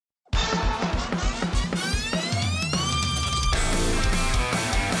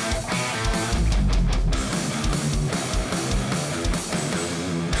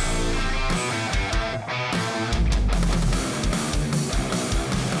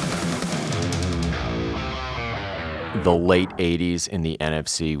the late 80s in the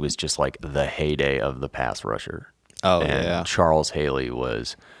NFC was just like the heyday of the pass rusher. Oh, and yeah. Charles Haley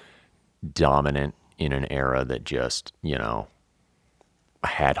was dominant in an era that just,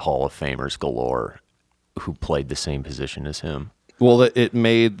 had Hall of Famers galore who played the same position as him. Well, it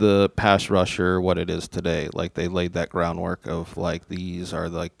made the pass rusher what it is today. Like, they laid that groundwork of, like, these are,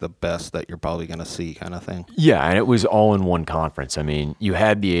 like, the best that you're probably going to see kind of thing. Yeah, and it was all in one conference. I mean, you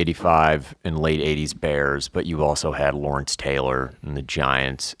had the 85 and late 80s Bears, but you also had Lawrence Taylor and the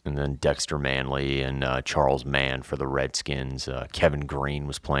Giants, and then Dexter Manley and Charles Mann for the Redskins. Kevin Green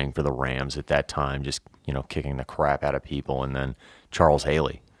was playing for the Rams at that time, just, kicking the crap out of people. And then Charles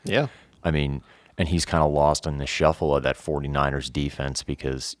Haley. Yeah. I mean, and he's kind of lost in the shuffle of that 49ers defense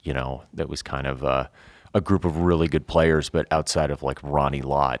because, that was kind of a group of really good players, but outside of like Ronnie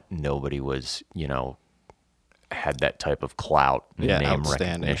Lott, nobody was, had that type of clout and name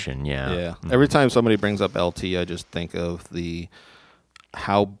recognition. Yeah. Yeah. Mm-hmm. Every time somebody brings up LT, I just think of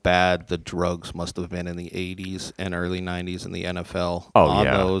how bad the drugs must have been in the 80s and early 90s in the NFL on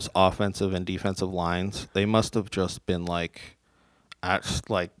those offensive and defensive lines. They must have just been like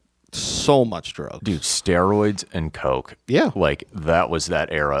so much drugs. Dude, steroids and coke. Yeah. Like, that was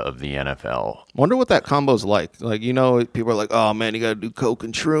that era of the NFL. Wonder what that combo's like. Like, people are like, oh, man, you got to do coke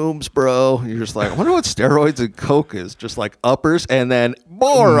and shrooms, bro. And you're just like, I wonder what steroids and coke is. Just like uppers and then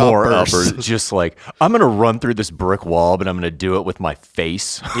more uppers. Just like, I'm going to run through this brick wall, but I'm going to do it with my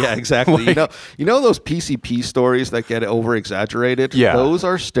face. Yeah, exactly. You know those PCP stories that get over-exaggerated? Yeah. Those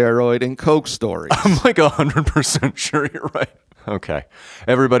are steroid and coke stories. I'm like 100% sure you're right. Okay.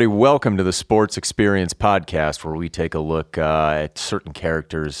 Everybody, welcome to the Sports Experience Podcast, where we take a look at certain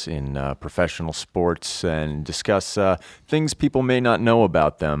characters in professional sports and discuss things people may not know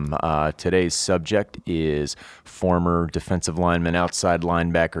about them. Today's subject is former defensive lineman, outside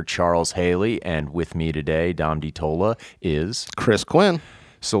linebacker Charles Haley, and with me today, Dom DiTolla, is Chris Quinn.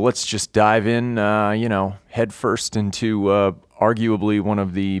 So let's just dive in, head first into arguably one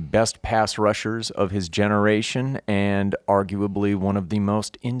of the best pass rushers of his generation and arguably one of the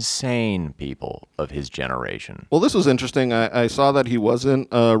most insane people of his generation. Well, this was interesting. I saw that he wasn't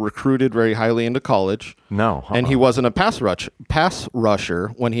recruited very highly into college. No. And he wasn't a pass rusher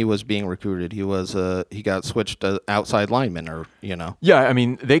when he was being recruited. He got switched to outside lineman Yeah, I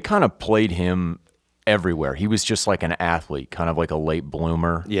mean, they kind of played him everywhere. He was just like an athlete, kind of like a late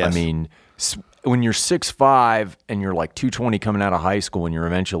bloomer. Yes. I mean, when you're 6'5" and you're like 220 coming out of high school and you're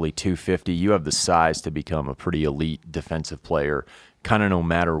eventually 250, you have the size to become a pretty elite defensive player, kind of no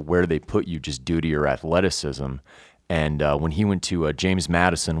matter where they put you, just due to your athleticism. And when he went to James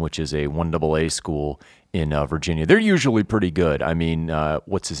Madison, which is a 1AA school in Virginia, they're usually pretty good. I mean,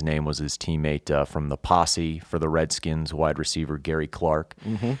 what's his name was his teammate from the Posse for the Redskins, wide receiver Gary Clark.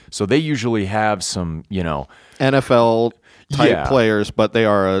 Mm-hmm. So they usually have some, NFL type players, but they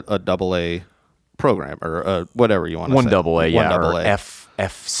are a AA program or whatever you want to say. 1AA, yeah, 1AA. or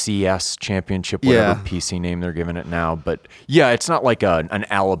FCS championship, whatever PC name they're giving it now. But yeah, it's not like an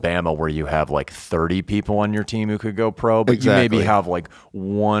Alabama where you have like 30 people on your team who could go pro, but you maybe have like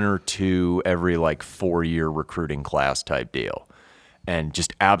one or two every like 4-year recruiting class type deal. And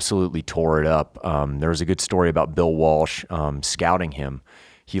just absolutely tore it up. There was a good story about Bill Walsh scouting him.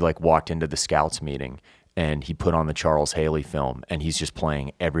 He like walked into the scouts meeting and he put on the Charles Haley film, and he's just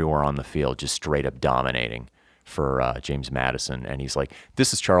playing everywhere on the field, just straight up dominating for James Madison. And he's like,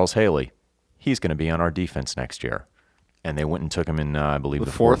 this is Charles Haley. He's going to be on our defense next year. And they went and took him in, I believe,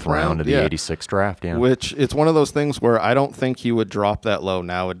 the fourth round of the 86 draft. Yeah. Which, it's one of those things where I don't think he would drop that low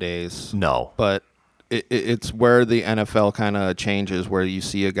nowadays. No. But it's where the NFL kind of changes, where you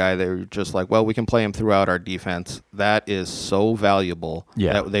see a guy that you're just like, well, we can play him throughout our defense. That is so valuable.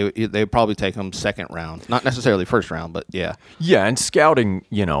 Yeah. That they probably take him second round. Not necessarily first round, but yeah. Yeah, and scouting,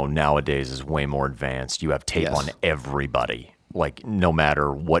 nowadays is way more advanced. You have tape on everybody, like no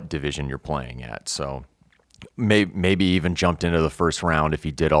matter what division you're playing at. So maybe even jumped into the first round if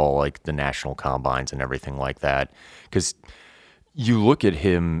he did all like the national combines and everything like that. Because you look at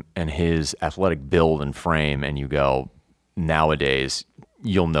him and his athletic build and frame, and you go, nowadays,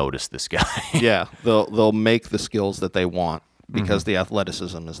 you'll notice this guy. Yeah, they'll make the skills that they want because the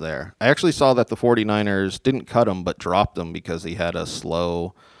athleticism is there. I actually saw that the 49ers didn't cut him, but dropped him because he had a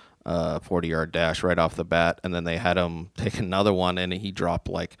slow 40-yard dash right off the bat, and then they had him take another one, and he dropped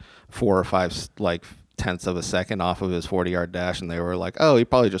like 4 or 5 tenths of a second off of his 40-yard dash, and they were like, oh, he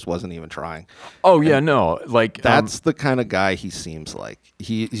probably just wasn't even trying. Oh, yeah, no. Like that's the kind of guy he seems like.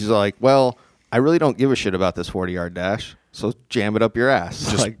 He's like, well, I really don't give a shit about this 40-yard dash, so jam it up your ass.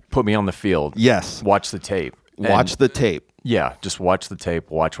 Just put me on the field. Yes. Watch the tape. Watch the tape. Yeah, just watch the tape,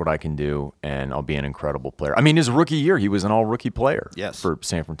 watch what I can do, and I'll be an incredible player. I mean, his rookie year, he was an all-rookie player for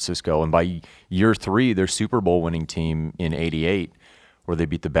San Francisco. And by year 3, their Super Bowl winning team in '88, where they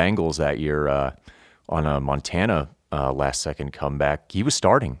beat the Bengals that year on a Montana last-second comeback, he was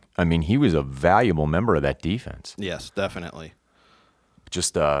starting. I mean, he was a valuable member of that defense. Yes, definitely.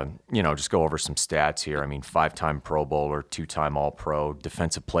 Just just go over some stats here. I mean, 5-time Pro Bowler, 2-time All-Pro,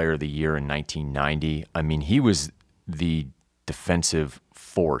 Defensive Player of the Year in 1990. I mean, he was the defensive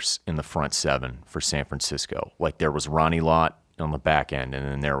force in the front 7 for San Francisco. Like, there was Ronnie Lott on the back end, and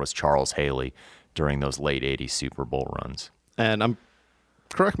then there was Charles Haley during those late 80s Super Bowl runs. And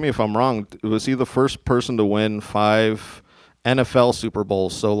correct me if I'm wrong, was he the first person to win 5 NFL Super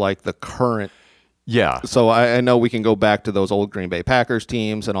Bowls? So like the current. Yeah. So I know we can go back to those old Green Bay Packers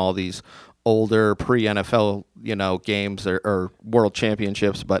teams and all these older pre-NFL, games or world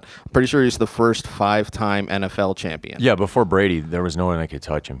championships, but I'm pretty sure he's the first 5-time NFL champion. Yeah, before Brady, there was no one that could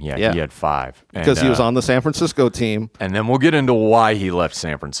touch him. Yeah. He had 5. Because he was on the San Francisco team. And then we'll get into why he left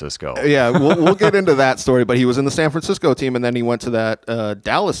San Francisco. Yeah, we'll get into that story, but he was in the San Francisco team, and then he went to that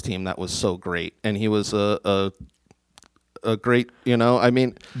Dallas team that was so great, and he was a great,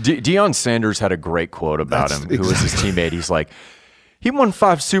 Deion Sanders had a great quote about him, who was his teammate. He's like, he won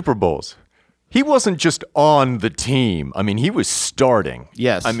 5 Super Bowls. He wasn't just on the team. I mean, he was starting.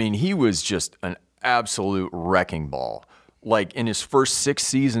 Yes. I mean, he was just an absolute wrecking ball. Like, in his first 6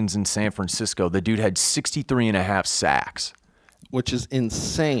 seasons in San Francisco, the dude had 63.5 sacks. Which is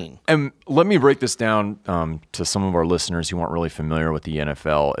insane. And let me break this down to some of our listeners who aren't really familiar with the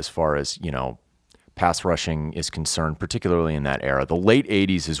NFL as far as, pass rushing is concerned, particularly in that era. The late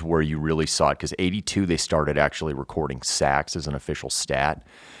 80s is where you really saw it, because 82 they started actually recording sacks as an official stat.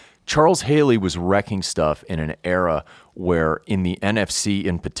 Charles Haley was wrecking stuff in an era where in the NFC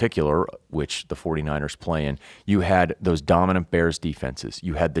in particular, which the 49ers play in, you had those dominant Bears defenses.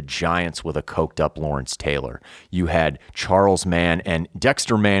 You had the Giants with a coked up Lawrence Taylor. You had Charles Mann and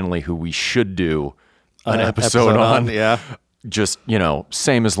Dexter Manley, who we should do an episode on. Yeah. Just,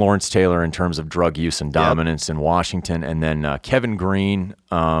 same as Lawrence Taylor in terms of drug use and dominance in Washington. And then Kevin Green,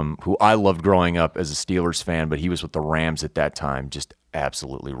 who I loved growing up as a Steelers fan, but he was with the Rams at that time, just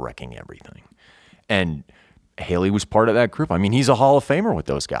absolutely wrecking everything. And Haley was part of that group. I mean, he's a Hall of Famer with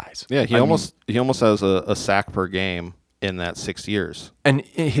those guys. Yeah, he almost has a sack per game in that 6 years. And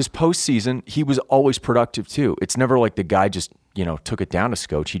in his postseason, he was always productive too. It's never like the guy just, took it down a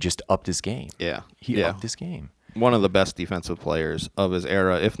scotch. He just upped his game. Yeah. He upped his game. One of the best defensive players of his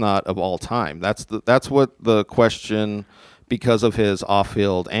era, if not of all time. That's what the question, because of his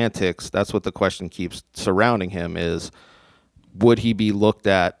off-field antics, that's what the question keeps surrounding him is, would he be looked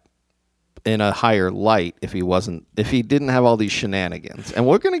at in a higher light if he didn't have all these shenanigans? And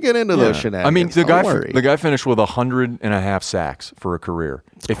we're going to get into those shenanigans. I mean, the guy finished with 100.5 sacks for a career.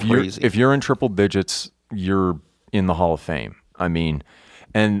 It's crazy. If you're in triple digits, you're in the Hall of Fame. I mean,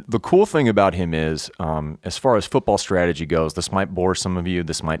 and the cool thing about him is, as far as football strategy goes, this might bore some of you,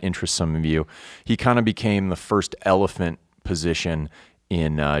 this might interest some of you. He kind of became the first elephant position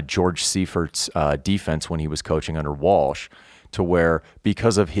in George Seifert's defense when he was coaching under Walsh, to where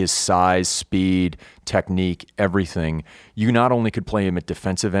because of his size, speed, technique, everything, you not only could play him at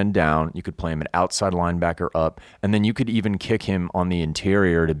defensive end down, you could play him at outside linebacker up, and then you could even kick him on the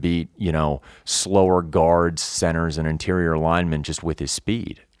interior to beat, slower guards, centers, and interior linemen just with his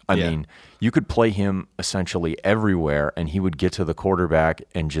speed. I mean, you could play him essentially everywhere, and he would get to the quarterback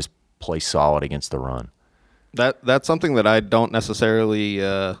and just play solid against the run. That's something that I don't necessarily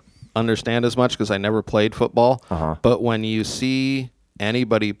understand as much because I never played football. But when you see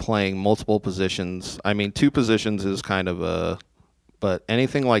anybody playing multiple positions, I mean, 2 positions is kind of but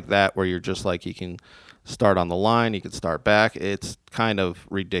anything like that where you're just like, you can start on the line, you can start back, it's kind of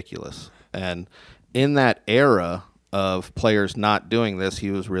ridiculous. And in that era of players not doing this, he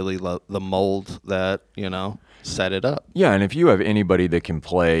was really the mold that, set it up. Yeah, and if you have anybody that can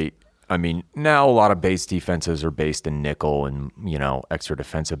play, I mean, now a lot of base defenses are based in nickel and, extra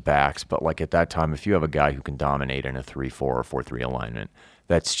defensive backs. But like at that time, if you have a guy who can dominate in a 3-4 or 4-3 alignment,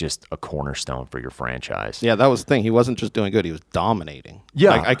 that's just a cornerstone for your franchise. Yeah, that was the thing. He wasn't just doing good. He was dominating.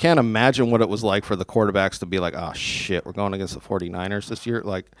 Yeah. I can't imagine what it was like for the quarterbacks to be like, oh, shit, we're going against the 49ers this year.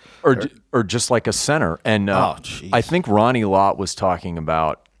 Or just like a center. And I think Ronnie Lott was talking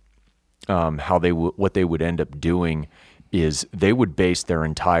about how what they would end up doing is they would base their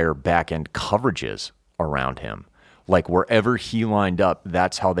entire back-end coverages around him. Like wherever he lined up,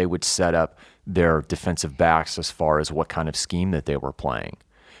 that's how they would set up their defensive backs as far as what kind of scheme that they were playing.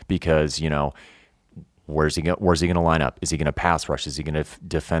 Because, Where's he going to line up? Is he going to pass rush? Is he going to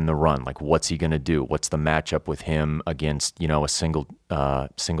defend the run? Like, what's he going to do? What's the matchup with him against, a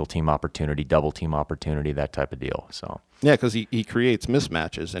single team opportunity, double team opportunity, that type of deal. So yeah, because he creates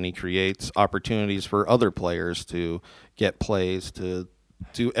mismatches and he creates opportunities for other players to get plays, to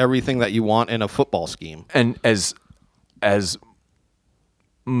do everything that you want in a football scheme. And as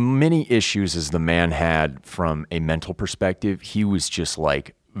many issues as the man had from a mental perspective, he was just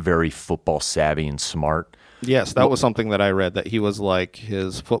like very football savvy and smart. Yes, that was something that I read, that he was like,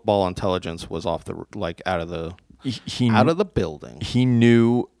 his football intelligence was out of the building. He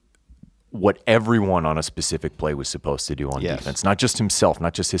knew what everyone on a specific play was supposed to do on defense, not just himself,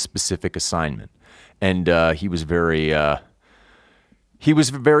 not just his specific assignment. And he was a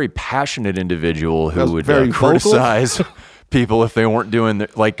very passionate individual who would criticize people if they weren't doing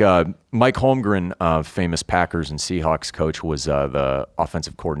Mike Holmgren, famous Packers and Seahawks coach, was the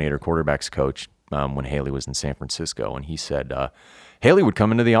offensive coordinator, quarterbacks coach when Haley was in San Francisco. And he said Haley would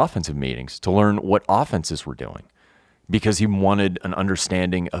come into the offensive meetings to learn what offenses were doing because he wanted an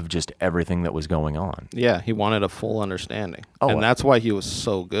understanding of just everything that was going on. Yeah, he wanted a full understanding. And that's why he was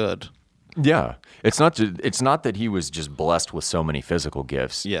so good. Yeah. It's not that he was just blessed with so many physical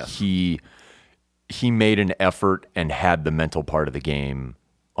gifts. Yes. He made an effort and had the mental part of the game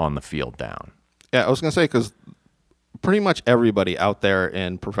on the field down. Yeah, I was going to say, because pretty much everybody out there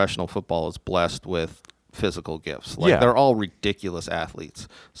in professional football is blessed with physical gifts. They're all ridiculous athletes.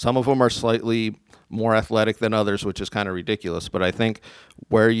 Some of them are slightly more athletic than others, which is kind of ridiculous. But I think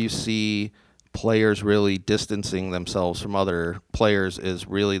where you see players really distancing themselves from other players is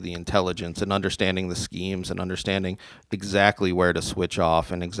really the intelligence and understanding the schemes and understanding exactly where to switch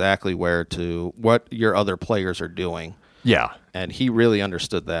off and exactly what your other players are doing. Yeah. And he really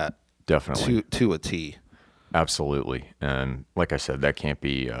understood that. Definitely. To a T. Absolutely. And like I said, that can't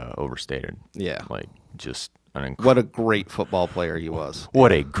be overstated. Yeah. What a great football player he was.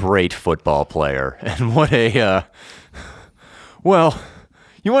 What a great football player. And what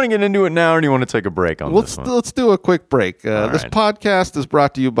you want to get into it now, or do you want to take a break on this one? Let's do a quick break. This right. podcast is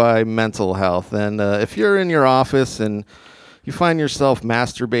brought to you by Mental Health. And if you're in your office and you find yourself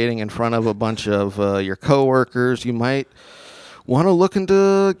masturbating in front of a bunch of your coworkers, you might want to look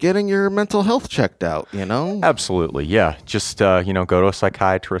into getting your mental health checked out, Absolutely, yeah. Just, go to a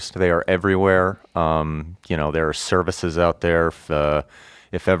psychiatrist. They are everywhere. There are services out there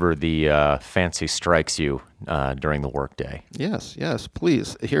if ever the fancy strikes you during the workday. Yes,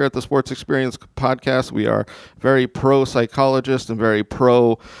 please. Here at the Sports Experience Podcast, we are very pro-psychologist and very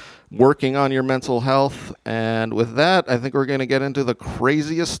pro-working on your mental health. And with that, I think we're going to get into the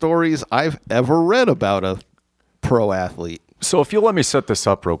craziest stories I've ever read about a pro athlete. So if you'll let me set this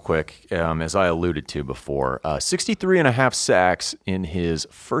up real quick, as I alluded to before, 63 and a half sacks in his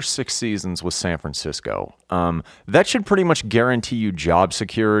first 6 seasons with San Francisco. That should pretty much guarantee you job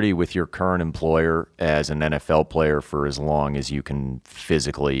security with your current employer as an NFL player for as long as you can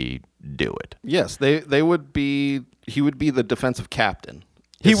physically do it. Yes, he would be the defensive captain.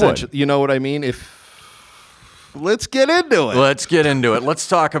 He would. You know what I mean? Let's get into it. Let's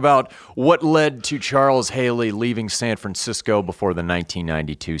talk about what led to Charles Haley leaving San Francisco before the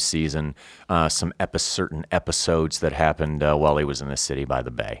 1992 season. Some certain episodes that happened while he was in the city by the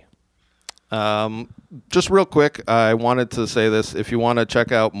bay. Just real quick, I wanted to say this. If you want to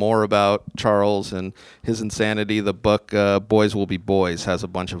check out more about Charles and his insanity, the book Boys Will Be Boys has a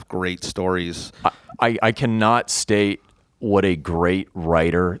bunch of great stories. I cannot state what a great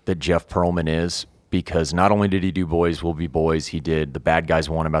writer that Jeff Pearlman is. Because not only did he do Boys Will Be Boys, he did The Bad Guys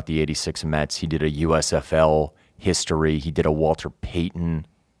Won about the 86 Mets. He did a USFL history. He did a Walter Payton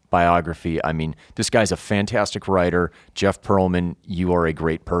biography. I mean, this guy's a fantastic writer. Jeff Pearlman, you are a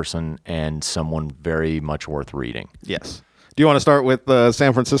great person and someone very much worth reading. Yes. Do you want to start with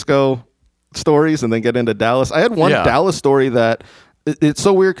San Francisco stories and then get into Dallas? I had one Dallas story that... It's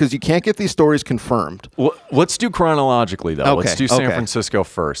so weird because you can't get these stories confirmed. Well, let's do chronologically, though. Okay, let's do San Francisco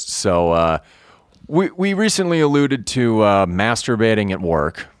first. So... We recently alluded to masturbating at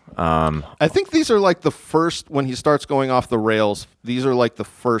work. I think these are like the first, when he starts going off the rails, these are like the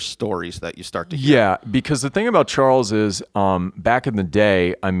first stories that you start to hear. Yeah, because the thing about Charles is back in the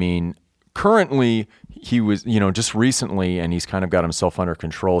day, I mean, currently he was, just recently, and he's kind of got himself under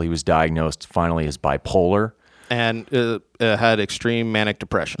control. He was diagnosed finally as bipolar. And had extreme manic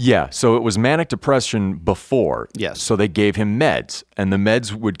depression. Yeah, so it was manic depression before. Yes. So they gave him meds, and the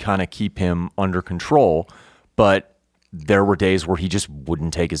meds would kind of keep him under control, but there were days where he just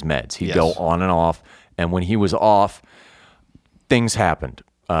wouldn't take his meds. He'd go on and off, and when he was off, things happened,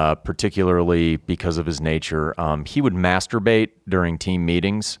 particularly because of his nature. He would masturbate during team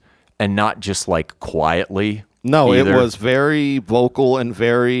meetings, and not just like quietly. No, either. It was very vocal and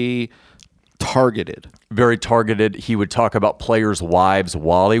very targeted. Very targeted. He would talk about players' wives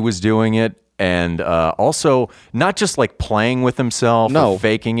while he was doing it. And also, not just like playing with himself or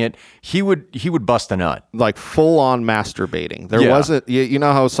faking it. He would bust a nut. Like full on masturbating. There wasn't, you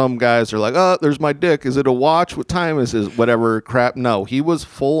know how some guys are like, oh, there's my dick. Is it a watch? What time is it? Whatever crap. No, he was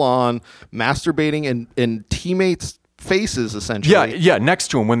full on masturbating in teammates' faces, essentially. Yeah, next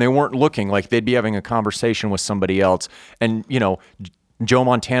to him when they weren't looking. Like they'd be having a conversation with somebody else. And, Joe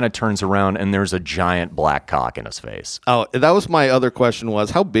Montana turns around and there's a giant black cock in his face. Oh, that was my other question was,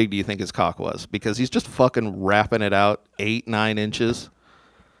 how big do you think his cock was? Because he's just fucking wrapping it out 8-9 inches.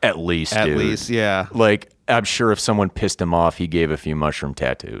 At least, dude. At least, yeah. Like, I'm sure if someone pissed him off, he gave a few mushroom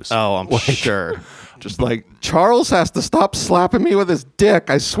tattoos. Oh, I'm sure. Just like, Charles has to stop slapping me with his dick.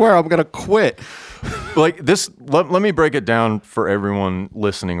 I swear I'm going to quit. Like this, let me break it down for everyone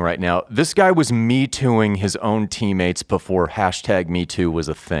listening right now. This guy was Me Tooing his own teammates before #MeToo was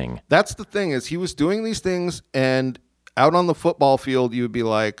a thing. That's the thing is he was doing these things, and out on the football field, you would be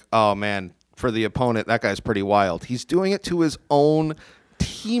like, oh man, for the opponent, that guy's pretty wild. He's doing it to his own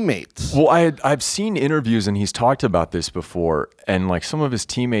teammates. Well, I've seen interviews and he's talked about this before, and like some of his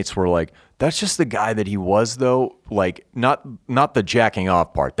teammates were like, that's just the guy that he was though. Like not the jacking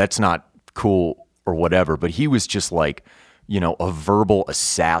off part. That's not cool or whatever, but he was just like, a verbal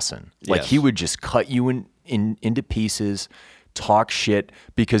assassin. Like he would just cut you into pieces, talk shit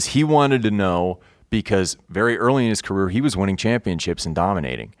because he wanted to know, because very early in his career, he was winning championships and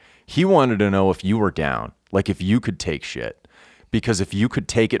dominating. He wanted to know if you were down, like if you could take shit. Because if you could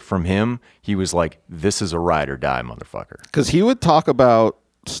take it from him, he was like, this is a ride or die, motherfucker. Because he would talk about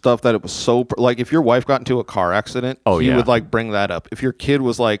stuff that it was so like if your wife got into a car accident, he would like bring that up. If your kid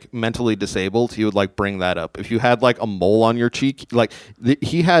was like mentally disabled, he would like bring that up. If you had like a mole on your cheek, like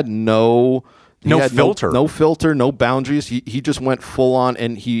he had no filter, no boundaries. He just went full on,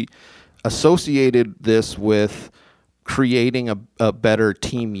 and he associated this with creating a better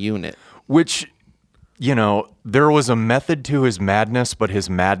team unit. Which, there was a method to his madness, but his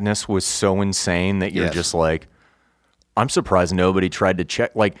madness was so insane that you're just like, I'm surprised nobody tried to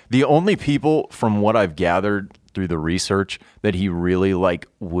check. Like the only people from what I've gathered through the research that he really like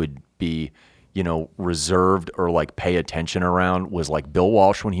would be, reserved or like pay attention around was like Bill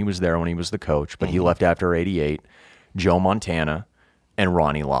Walsh when he was there, when he was the coach, but he left after '88, Joe Montana, and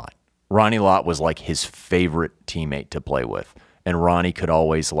Ronnie Lott. Ronnie Lott was like his favorite teammate to play with. And Ronnie could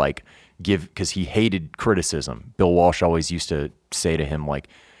always like because he hated criticism. Bill Walsh always used to say to him like,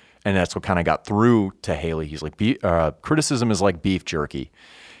 and that's what kind of got through to Haley. He's like, criticism is like beef jerky.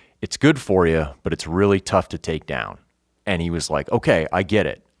 It's good for you, but it's really tough to take down. And he was like, okay, I get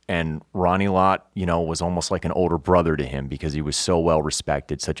it. And Ronnie Lott, was almost like an older brother to him because he was so well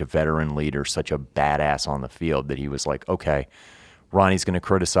respected, such a veteran leader, such a badass on the field that he was like, okay, Ronnie's going to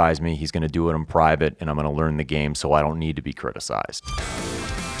criticize me. He's going to do it in private, and I'm going to learn the game so I don't need to be criticized.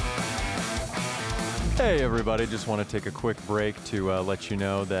 Hey, everybody. Just want to take a quick break to let you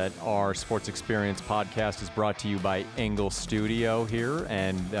know that our Sports Experience podcast is brought to you by Engel Studio here,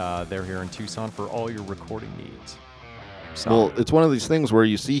 and they're here in Tucson for all your recording needs. Well, it's one of these things where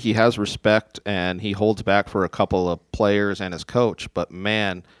you see he has respect and he holds back for a couple of players and his coach, but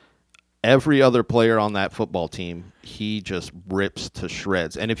man, every other player on that football team, he just rips to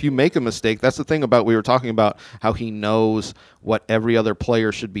shreds. And if you make a mistake, that's the thing about, we were talking about how he knows what every other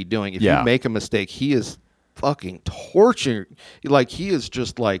player should be doing. If you make a mistake, he is fucking torturing. Like, he is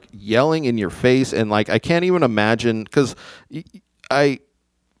just like yelling in your face. And like, I can't even imagine, because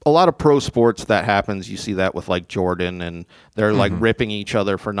a lot of pro sports that happens, you see that with like Jordan, and they're like ripping each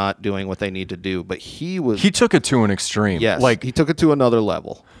other for not doing what they need to do. But he took it to an extreme. Yes, like he took it to another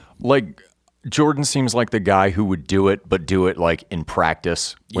level. Like, Jordan seems like the guy who would do it, but do it like in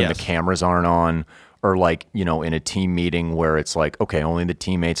practice when the cameras aren't on, or like, in a team meeting where it's like, okay, only the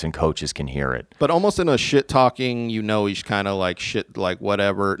teammates and coaches can hear it. But almost in a shit talking, he's kind of like shit, like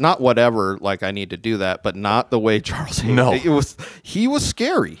whatever, not whatever, like I need to do that, but not the way Charles hated. No, he was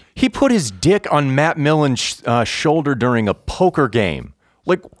scary. He put his dick on Matt Millen's shoulder during a poker game.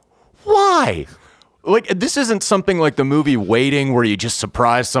 Like, why? Like, this isn't something like the movie Waiting where you just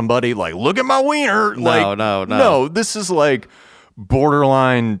surprise somebody, like, look at my wiener. No. No, this is like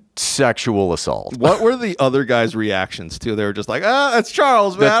borderline sexual assault. What were the other guys' reactions to? They were just like, that's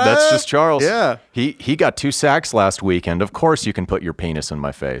Charles, man. That's just Charles. Yeah. He got 2 sacks last weekend. Of course you can put your penis in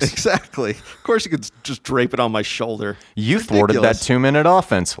my face. Exactly. Of course you could just drape it on my shoulder. You thwarted that 2-minute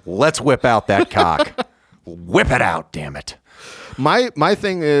offense. Let's whip out that cock. Whip it out, damn it. My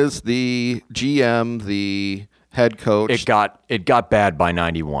thing is the GM, the head coach. It got bad by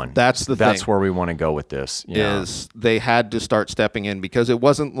 91. That's the thing. That's where we want to go with this. Yeah. Is they had to start stepping in because it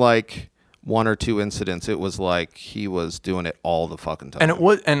wasn't like one or two incidents. It was like he was doing it all the fucking time.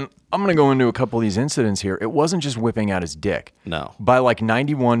 And I'm going to go into a couple of these incidents here. It wasn't just whipping out his dick. No. By like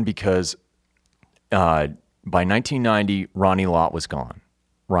 91, because by 1990, Ronnie Lott was gone.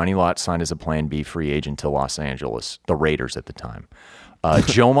 Ronnie Lott signed as a Plan B free agent to Los Angeles, the Raiders at the time.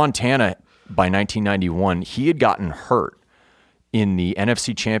 Joe Montana, by 1991, he had gotten hurt in the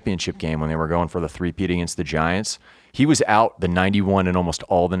NFC Championship game when they were going for the three-peat against the Giants. He was out the 91 and almost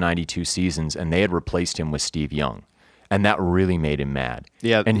all the 92 seasons, and they had replaced him with Steve Young. And that really made him mad.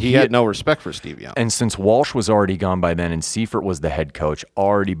 Yeah, and he had no respect for Steve Young. And since Walsh was already gone by then and Seifert was the head coach,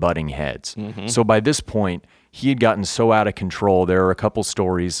 already butting heads. Mm-hmm. So by this point, he had gotten so out of control. There are a couple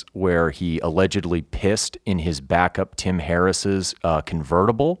stories where he allegedly pissed in his backup Tim Harris's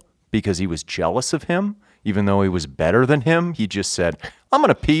convertible because he was jealous of him. Even though he was better than him, he just said, I'm going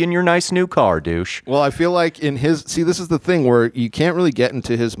to pee in your nice new car, douche. Well, I feel like this is the thing where you can't really get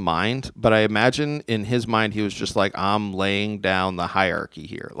into his mind, but I imagine in his mind, he was just like, I'm laying down the hierarchy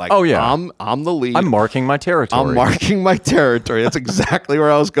here. Like, oh, yeah. I'm the lead. I'm marking my territory. I'm marking my territory. That's exactly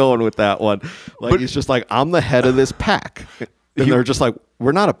where I was going with that one. Like, he's just like, I'm the head of this pack. And they're just like,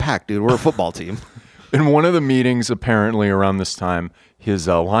 we're not a pack, dude. We're a football team. In one of the meetings, apparently around this time, his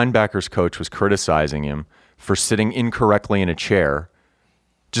linebackers coach was criticizing him for sitting incorrectly in a chair.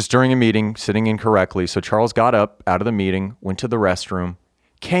 Just during a meeting, sitting incorrectly. So Charles got up out of the meeting, went to the restroom,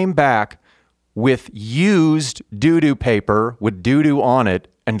 came back with used doo-doo paper with doo-doo on it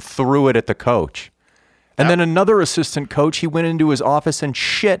and threw it at the coach. And then another assistant coach, he went into his office and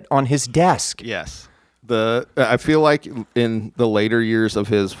shit on his desk. Yes. I feel like in the later years of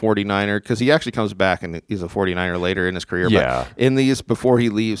his 49er, because he actually comes back and he's a 49er later in his career. Yeah. But in these, before he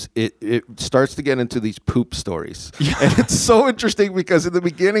leaves, it starts to get into these poop stories. Yeah. And it's so interesting because in the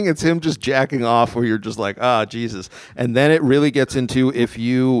beginning, it's him just jacking off where you're just like, Jesus. And then it really gets into if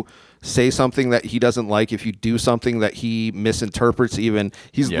you say something that he doesn't like, if you do something that he misinterprets even,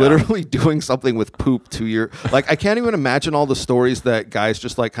 he's literally doing something with poop to your... Like, I can't even imagine all the stories that guys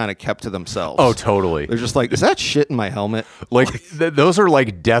just, like, kind of kept to themselves. Oh, totally. They're just like, is that shit in my helmet? Like, those are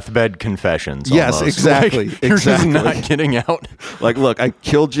like deathbed confessions. Yes, almost. exactly. Like, you're just not getting out. Like, look, I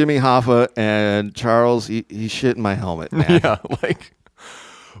killed Jimmy Hoffa, and Charles, he shit in my helmet, man. Yeah, like...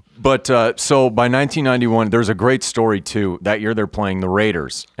 But so by 1991, there's a great story, too. That year they're playing the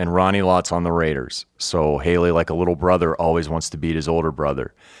Raiders, and Ronnie Lott's on the Raiders. So Haley, like a little brother, always wants to beat his older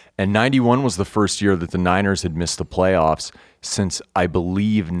brother. And 91 was the first year that the Niners had missed the playoffs since, I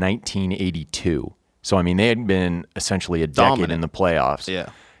believe, 1982. So, I mean, they had been essentially a decade in the playoffs.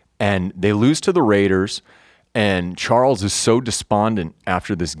 Yeah. And they lose to the Raiders, and Charles is so despondent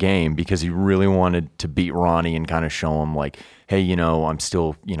after this game because he really wanted to beat Ronnie and kind of show him, like, hey, I'm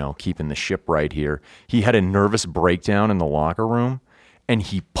still, keeping the ship right here. He had a nervous breakdown in the locker room, and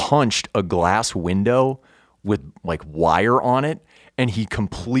he punched a glass window with, like, wire on it, and he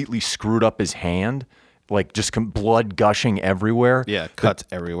completely screwed up his hand, like, just blood gushing everywhere. Yeah, cuts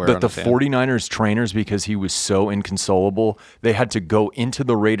everywhere. But the 49ers trainers, because he was so inconsolable, they had to go into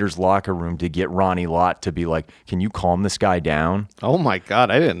the Raiders locker room to get Ronnie Lott to be like, can you calm this guy down? Oh, my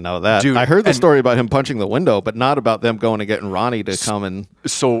God. I didn't know that. Dude, I heard the story about him punching the window, but not about them going and getting Ronnie to come and...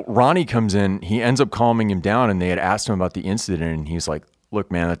 So Ronnie comes in. He ends up calming him down, and they had asked him about the incident, and he's like,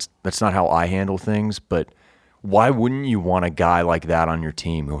 look, man, that's not how I handle things, but why wouldn't you want a guy like that on your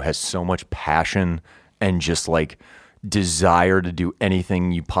team who has so much passion and just like desire to do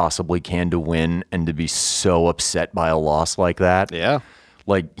anything you possibly can to win and to be so upset by a loss like that? Yeah.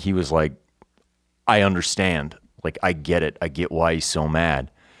 Like, he was like, I understand. Like, I get it. I get why he's so mad.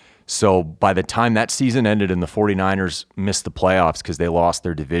 So by the time that season ended and the 49ers missed the playoffs because they lost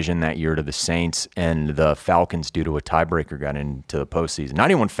their division that year to the Saints, and the Falcons, due to a tiebreaker, got into the postseason.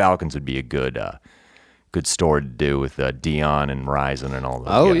 91 Falcons would be a good story to do with Dion and Rison and all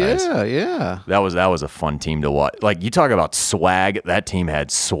those guys. Oh, yeah. That was a fun team to watch. Like, you talk about swag. That team had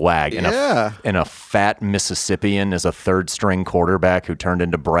swag. Yeah. And a fat Mississippian as a third-string quarterback who turned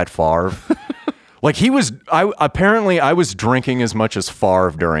into Brett Favre. Like, I was drinking as much as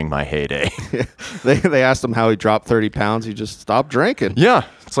Favre during my heyday. They asked him how he dropped 30 pounds. He just stopped drinking. Yeah.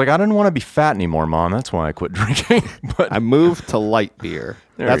 It's like, I didn't want to be fat anymore, Mom. That's why I quit drinking. But I moved to light beer.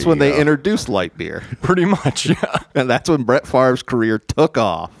 That's when they introduced light beer. Pretty much, yeah. And that's when Brett Favre's career took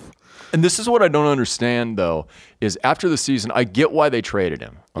off. And this is what I don't understand, though, is after the season, I get why they traded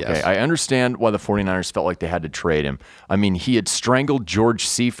him. Okay, yes. I understand why the 49ers felt like they had to trade him. I mean, he had strangled George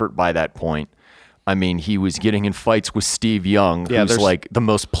Seifert by that point. I mean, he was getting in fights with Steve Young, who's like the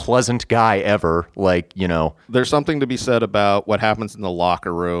most pleasant guy ever. Like, there's something to be said about what happens in the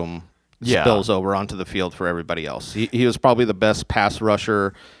locker room spills over onto the field for everybody else. He was probably the best pass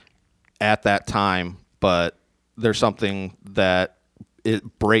rusher at that time, but there's something that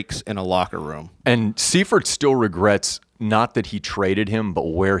it breaks in a locker room. And Seifert still regrets not that he traded him, but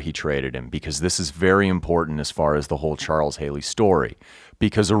where he traded him, because this is very important as far as the whole Charles Haley story.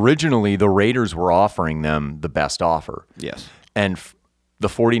 Because originally the Raiders were offering them the best offer. Yes. And the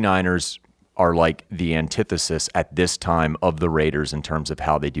 49ers are like the antithesis at this time of the Raiders in terms of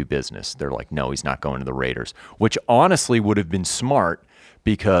how they do business. They're like, no, he's not going to the Raiders, which honestly would have been smart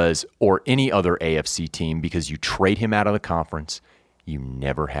because, or any other AFC team, because you trade him out of the conference, you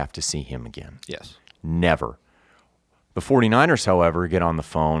never have to see him again. Yes. Never. The 49ers, however, get on the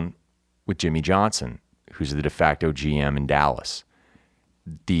phone with Jimmy Johnson, who's the de facto GM in Dallas.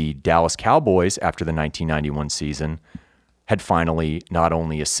 The Dallas Cowboys, after the 1991 season, had finally not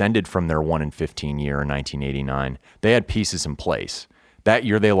only ascended from their 1-15 year in 1989, they had pieces in place. That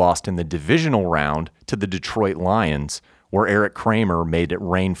year they lost in the divisional round to the Detroit Lions, where Eric Kramer made it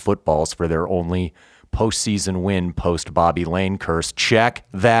rain footballs for their only postseason win post-Bobby Lane curse. Check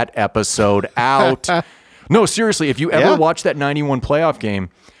that episode out. No, seriously, if you ever watch that 91 playoff game,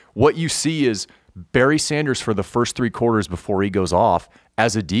 what you see is Barry Sanders for the first 3 quarters before he goes off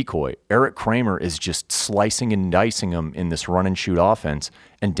as a decoy. Eric Kramer is just slicing and dicing him in this run-and-shoot offense,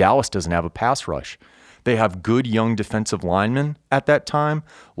 and Dallas doesn't have a pass rush. They have good young defensive linemen at that time,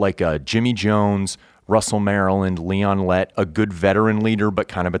 like Jimmy Jones, Russell Maryland, Leon Lett, a good veteran leader, but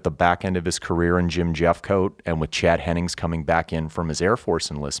kind of at the back end of his career, and Jim Jeffcoat, and with Chad Hennings coming back in from his Air Force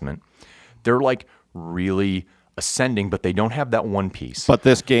enlistment. They're like really ascending, but they don't have that one piece. But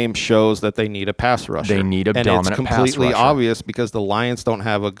this game shows that they need a pass rusher. They need a dominant pass rusher. And it's completely obvious because the Lions don't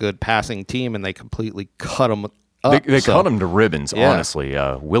have a good passing team, and they completely cut them up. They cut them to ribbons, honestly.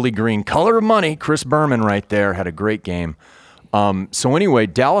 Willie Green, color of money, Chris Berman right there, had a great game. So anyway,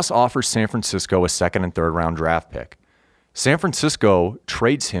 Dallas offers San Francisco a 2nd and 3rd round draft pick. San Francisco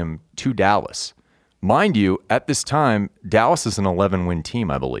trades him to Dallas. Mind you, at this time, Dallas is an 11-win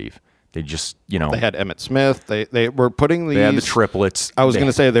team, I believe. They just, they had Emmitt Smith. They were putting these. They had the triplets. I was going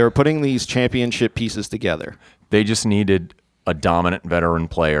to say they were putting these championship pieces together. They just needed a dominant veteran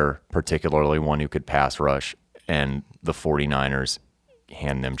player, particularly one who could pass rush, and the 49ers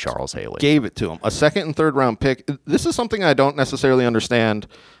hand them Charles Haley. Gave it to him. A 2nd and 3rd round pick. This is something I don't necessarily understand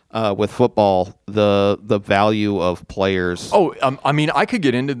with football, the value of players. Oh, I mean, I could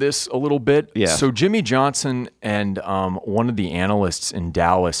get into this a little bit. Yeah. So Jimmy Johnson and one of the analysts in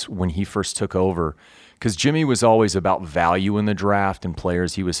Dallas when he first took over, because Jimmy was always about value in the draft and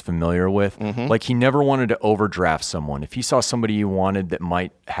players he was familiar with. Mm-hmm. Like he never wanted to overdraft someone. If he saw somebody he wanted that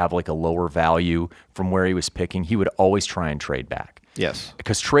might have like a lower value from where he was picking, he would always try and trade back. Yes.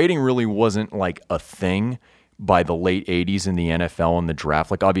 Because trading really wasn't like a thing by the late 80s in the NFL and the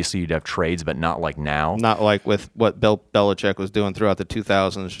draft. Like obviously you'd have trades, but not like now. Not like with what Bill Belichick was doing throughout the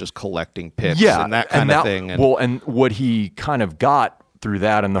 2000s, just collecting picks and that kind of thing. And what he kind of got through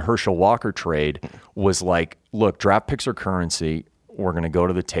that and the Herschel Walker trade was like, look, draft picks are currency. We're going to go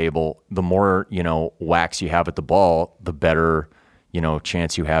to the table. The more, whacks you have at the ball, the better,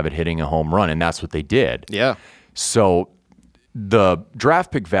 chance you have at hitting a home run. And that's what they did. Yeah. So the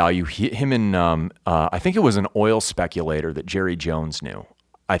draft pick value, him and I think it was an oil speculator that Jerry Jones knew.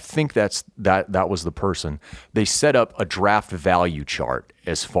 I think that was the person. They set up a draft value chart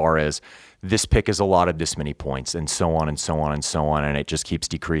as far as this pick is allotted this many points and so on and so on and so on, and it just keeps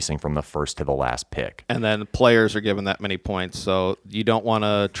decreasing from the first to the last pick. And then players are given that many points, so you don't want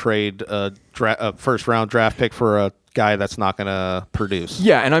to trade a first-round draft pick for a guy that's not going to produce.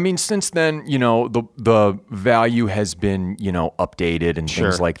 Yeah, and I mean, since then, the value has been, updated and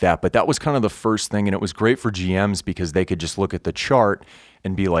things like that, but that was kind of the first thing, and it was great for GMs because they could just look at the chart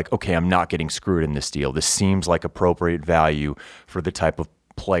and be like, okay, I'm not getting screwed in this deal. This seems like appropriate value for the type of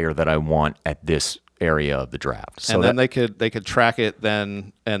player that I want at this area of the draft. So and then they could track it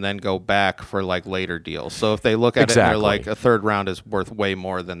and then go back for like later deals. So if they look at it and they're like a 3rd round is worth way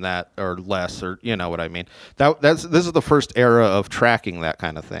more than that or less, or you know what I mean. This is the first era of tracking that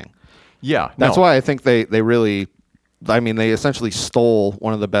kind of thing. Yeah. That's why I think they really, they essentially stole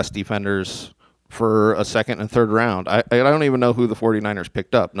one of the best defenders for a 2nd and 3rd round. I don't even know who the 49ers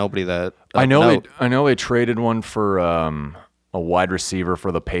picked up. Nobody that I know they traded one for a wide receiver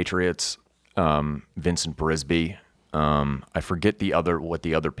for the Patriots, Vincent Brisby. I forget what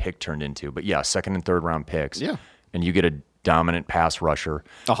the other pick turned into, but yeah, 2nd and 3rd round picks. Yeah. And you get a dominant pass rusher.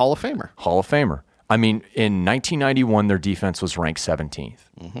 A Hall of Famer. Hall of Famer. I mean, in 1991, their defense was ranked 17th.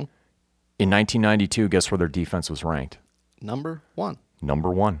 Mm-hmm. In 1992, guess where their defense was ranked? Number one.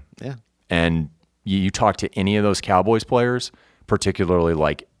 Yeah. And you talk to any of those Cowboys players, particularly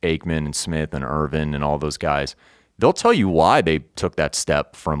like Aikman and Smith and Irvin and all those guys, they'll tell you why they took that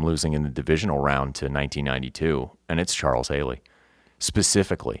step from losing in the divisional round to 1992, and it's Charles Haley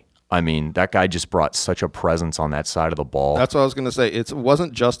specifically. I mean, that guy just brought such a presence on that side of the ball. That's what I was going to say. It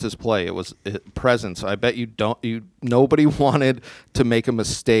wasn't just his play; it was presence. I bet nobody wanted to make a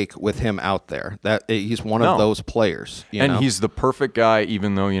mistake with him out there. That he's one of those players, and he's the perfect guy.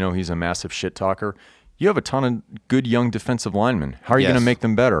 Even though he's a massive shit talker, you have a ton of good young defensive linemen. How are you going to make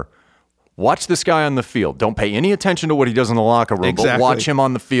them better? Watch this guy on the field. Don't pay any attention to what he does in the locker room, but watch him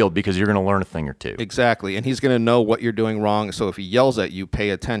on the field because you're going to learn a thing or two. Exactly, and he's going to know what you're doing wrong, so if he yells at you, pay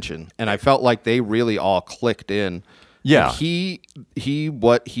attention. And I felt like they really all clicked in. Yeah. Why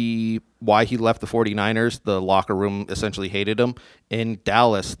he left the 49ers, the locker room essentially hated him. In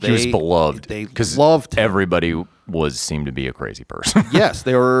Dallas, he was beloved. They loved him. Everybody seemed to be a crazy person. Yes,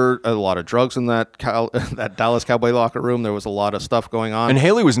 there were a lot of drugs in that Dallas Cowboy locker room. There was a lot of stuff going on. And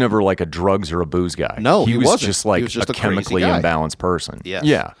Haley was never like a drugs or a booze guy. No, he was wasn't. Just like a chemically imbalanced person. Yes.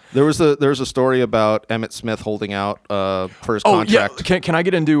 Yeah. There was a story about Emmitt Smith holding out for his contract. Yeah. Can I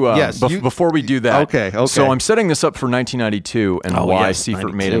get into yes, before we do that? Okay. So I'm setting this up for 1992, and why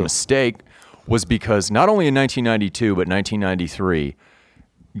Seifert made a mistake was because not only in 1992 but 1993.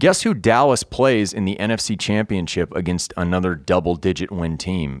 Guess who Dallas plays in the NFC Championship against another double-digit win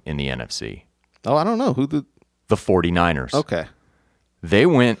team in the NFC? Oh, I don't know. Who the 49ers. Okay. They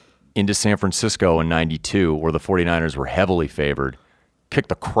went into San Francisco in 92 where the 49ers were heavily favored, kicked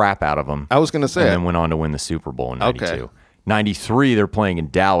the crap out of them. I was going to say. And then went on to win the Super Bowl in 92. Okay. 93, they're playing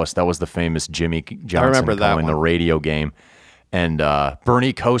in Dallas. That was the famous Jimmy Johnson calling the radio game. And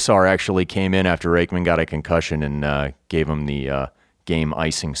Bernie Kosar actually came in after Aikman got a concussion and gave him the game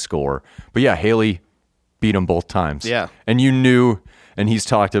icing score. But yeah, Haley beat him both times. Yeah. And you knew, and he's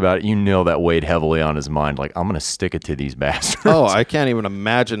talked about it, that weighed heavily on his mind. Like, I'm going to stick it to these bastards. Oh, I can't even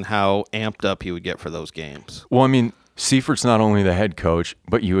imagine how amped up he would get for those games. Well, I mean, Seifert's not only the head coach,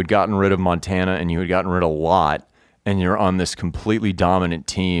 but you had gotten rid of Montana and you had gotten rid of Lott, and you're on this completely dominant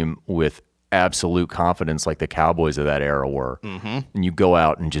team with absolute confidence like the Cowboys of that era were. Mm-hmm. And you go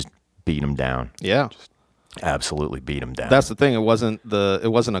out and just beat them down. Yeah. Absolutely beat them down. That's the thing. It wasn't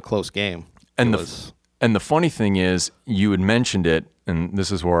a close game. And the funny thing is, you had mentioned it, and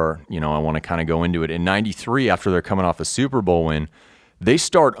this is where I want to kind of go into it. In 93, after they're coming off a Super Bowl win, they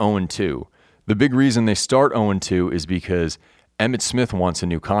start 0-2. The big reason they start 0-2 is because Emmitt Smith wants a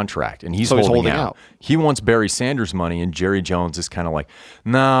new contract, and he's holding out. He wants Barry Sanders money, and Jerry Jones is kind of like,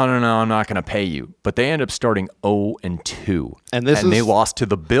 no, I'm not going to pay you. But they end up starting 0-2, and they lost to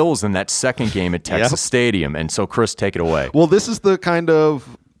the Bills in that second game at Texas Stadium. And so, Chris, take it away. Well, this is the kind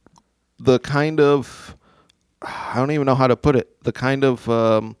of I don't even know how to put it. The kind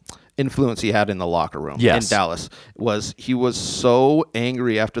of influence he had in the locker room in Dallas was he was so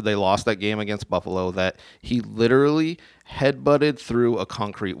angry after they lost that game against Buffalo that he literally headbutted through a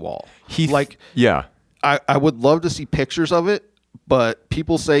concrete wall. I would love to see pictures of it, but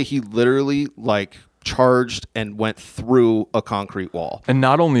people say he literally charged and went through a concrete wall. And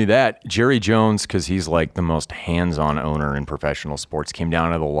not only that, Jerry Jones, because he's like the most hands-on owner in professional sports, came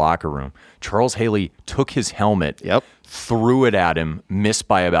down to the locker room. Charles Haley took his helmet, threw it at him, missed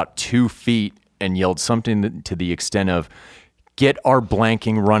by about 2 feet, and yelled something to the extent of, "Get our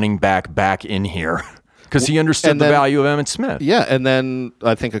blanking running back in here." Because he understood the value of Emmitt Smith. Yeah, and then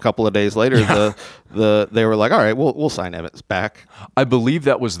I think a couple of days later, they were like, all right, we'll sign Emmitt back. I believe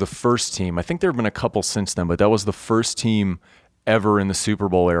that was the first team. I think there have been a couple since then, but that was the first team ever in the Super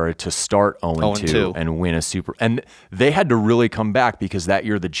Bowl era to start 0-2 and win a Super. And they had to really come back because that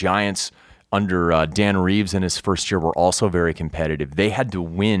year the Giants under Dan Reeves in his first year were also very competitive. They had to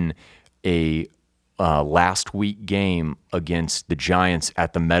win a last week game against the Giants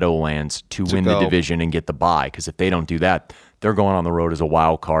at the Meadowlands to win the division and get the bye. Because if they don't do that, they're going on the road as a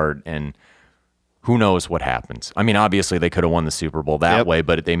wild card, and who knows what happens. I mean, obviously they could have won the Super Bowl that way,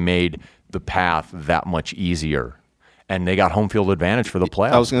 but they made the path that much easier, and they got home field advantage for the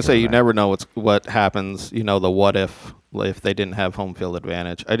playoffs. I was going to say, you never know what happens. The what if they didn't have home field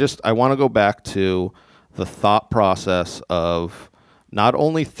advantage. I want to go back to the thought process of not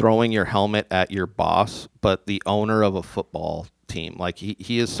only throwing your helmet at your boss, but the owner of a football team. Like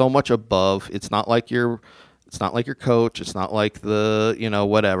he is so much above. It's not like your coach. It's not like the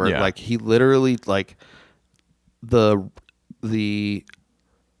whatever. Yeah. Like he literally the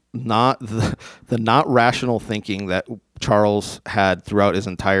not rational thinking that Charles had throughout his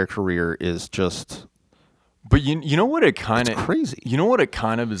entire career is just But you know what it kind of crazy. You know what it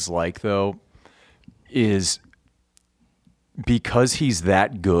kind of is like though, is because he's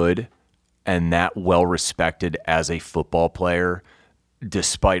that good and that well respected as a football player,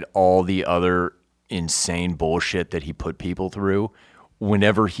 despite all the other insane bullshit that he put people through,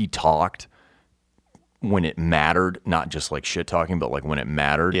 whenever he talked, when it mattered, not just like shit talking, but like when it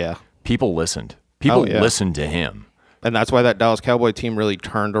mattered, people listened. People listened to him. And that's why that Dallas Cowboy team really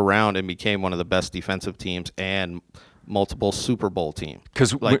turned around and became one of the best defensive teams and multiple Super Bowl teams.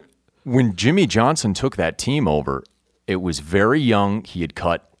 Because when Jimmy Johnson took that team over, it was very young. He had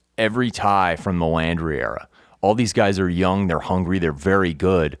cut every tie from the Landry era. All these guys are young. They're hungry. They're very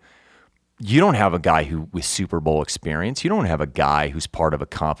good. You don't have a guy with Super Bowl experience. You don't have a guy who's part of a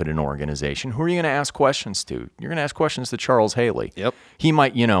competent organization. Who are you going to ask questions to? You're going to ask questions to Charles Haley. Yep. He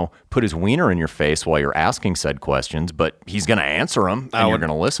might, put his wiener in your face while you're asking said questions, but he's going to answer them, and you're going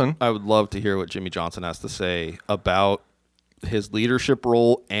to listen. I would love to hear what Jimmy Johnson has to say about his leadership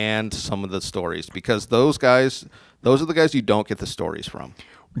role and some of the stories, because those are the guys you don't get the stories from.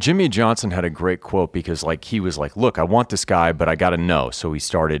 Jimmy Johnson had a great quote because he was like, look, I want this guy, but I got to know. So he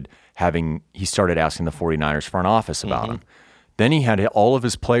started asking the 49ers front office about him. Then he had all of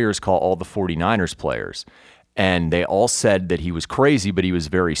his players call all the 49ers players, and they all said that he was crazy, but he was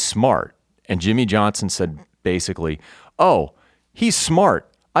very smart. And Jimmy Johnson said basically, oh, he's smart.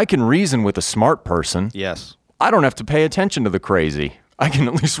 I can reason with a smart person. Yes. I don't have to pay attention to the crazy. I can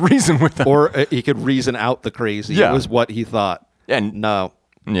at least reason with them. Or he could reason out the crazy. Yeah. It was what he thought. And no.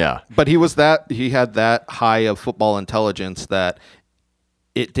 Yeah. But he had that high of football intelligence that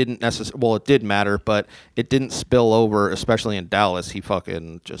it didn't it did matter, but it didn't spill over, especially in Dallas. He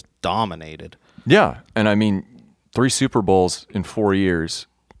fucking just dominated. Yeah. And I mean, 3 Super Bowls in 4 years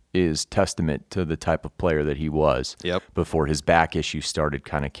is testament to the type of player that he was. Yep. Before his back issue started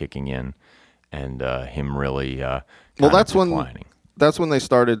kind of kicking in and him really that's declining. That's when they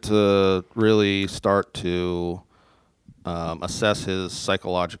started to really assess his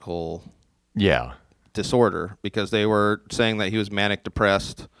psychological disorder, because they were saying that he was manic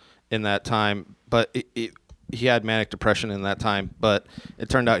depressed in that time, but he had manic depression in that time, but it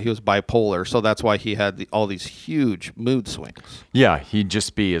turned out he was bipolar, so that's why he had all these huge mood swings. Yeah, he'd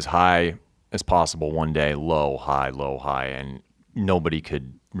just be as high as possible one day, low, high, and nobody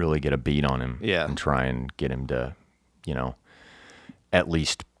could really get a beat on him and try and get him to, at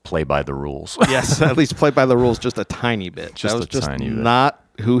least play by the rules. Yes, at least play by the rules just a tiny bit. Just that was just tiny bit. Not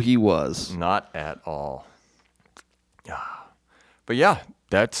who he was. Not at all. But yeah,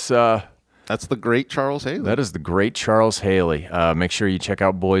 that's the great Charles Haley. That is the great Charles Haley. Make sure you check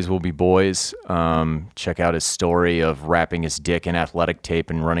out Boys Will Be Boys. Check out his story of wrapping his dick in athletic tape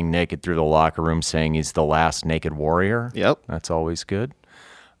and running naked through the locker room saying he's the last naked warrior. Yep. That's always good.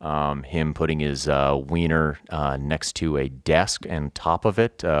 Him putting his wiener next to a desk and top of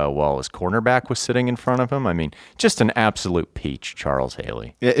it while his cornerback was sitting in front of him. I mean, just an absolute peach, Charles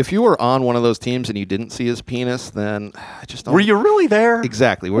Haley. Yeah, if you were on one of those teams and you didn't see his penis, then I just don't... Were you really there?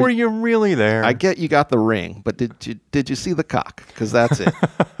 Exactly. Were you really there? I get you got the ring, but did you see the cock? Because that's it.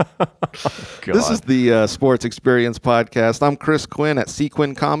 This is the Sports Experience Podcast. I'm Chris Quinn at C.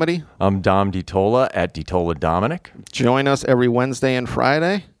 Quinn Comedy. I'm Dom DiTolla at DiTolla Dominic. Join us every Wednesday and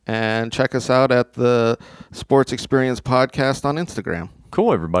Friday. And check us out at the Sports Experience Podcast on Instagram.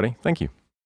 Cool, everybody. Thank you.